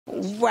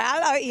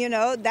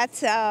Well,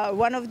 that's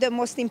one of the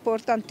most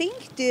important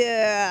things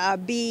to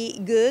be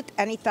good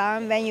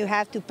anytime when you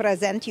have to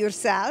present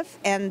yourself,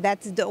 and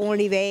that's the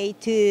only way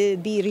to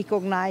be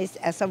recognized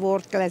as a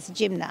world-class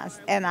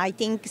gymnast. And I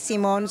think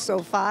Simone so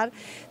far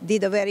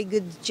did a very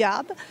good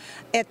job.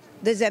 It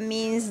doesn't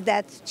mean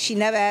that she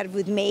never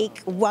would make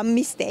one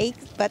mistake,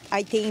 but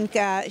I think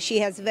she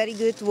has very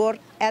good work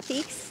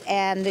ethics,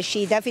 and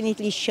she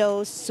definitely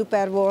shows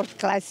super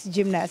world-class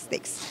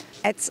gymnastics.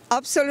 It's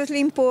absolutely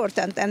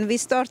important, and we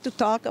start to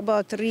talk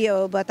about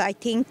Rio, but I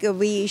think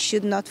we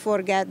should not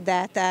forget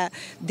that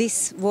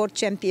this World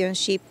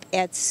Championship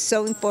is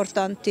so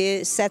important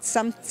to set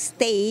some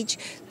stage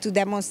to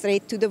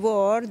demonstrate to the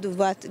world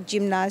what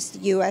gymnast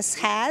US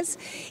has,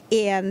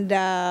 and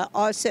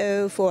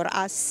also for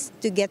us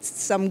to get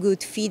some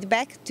good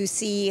feedback to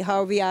see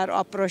how we are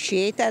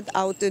appreciated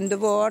out in the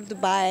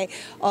world by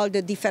all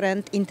the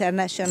different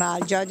international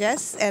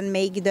judges and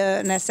make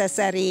the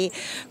necessary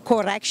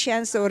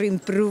corrections or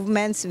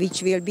improvements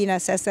which will be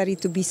necessary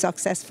to be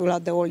successful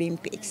at the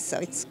Olympics. So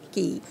it's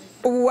key.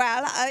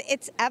 Well,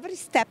 every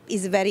step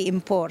is very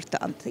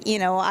important.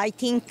 I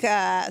think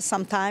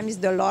sometimes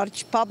the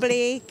large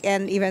public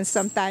and even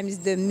sometimes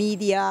the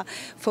media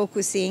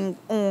focusing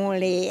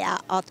only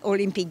at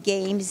Olympic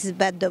Games,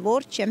 but the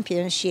World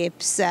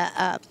Championships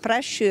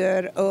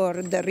pressure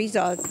or the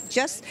result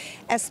just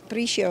as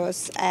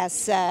precious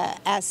as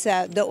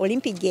the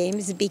Olympic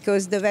Games,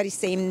 because the very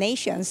same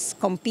nations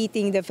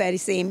competing the very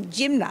same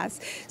gymnasts.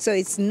 So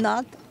it's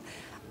not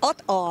at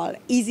all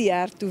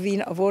easier to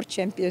win a World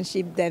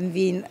Championship than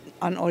win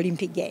an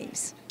Olympic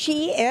Games.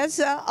 She is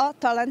a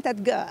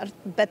talented girl,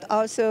 but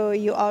also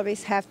you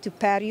always have to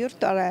pair your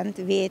talent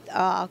with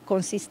a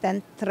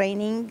consistent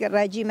training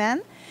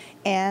regimen,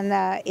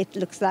 and it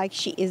looks like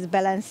she is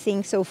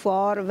balancing so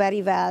far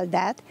very well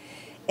that.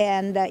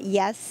 And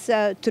yes,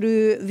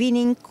 through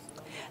winning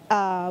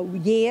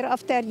year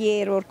after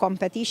year or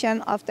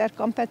competition after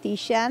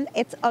competition,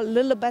 it's a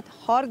little bit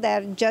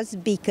harder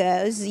just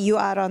because you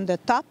are on the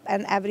top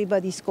and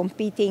everybody's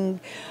competing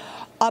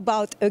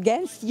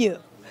against you.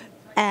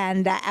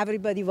 And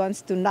everybody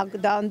wants to knock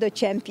down the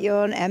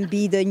champion and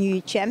be the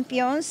new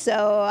champion.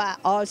 So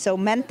also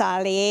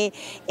mentally,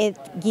 it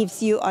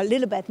gives you a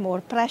little bit more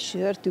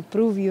pressure to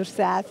prove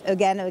yourself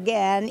again and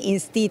again,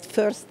 instead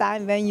first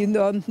time when you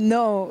don't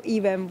know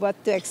even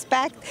what to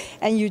expect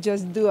and you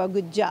just do a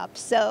good job.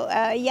 So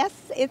yes,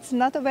 it's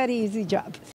not a very easy job.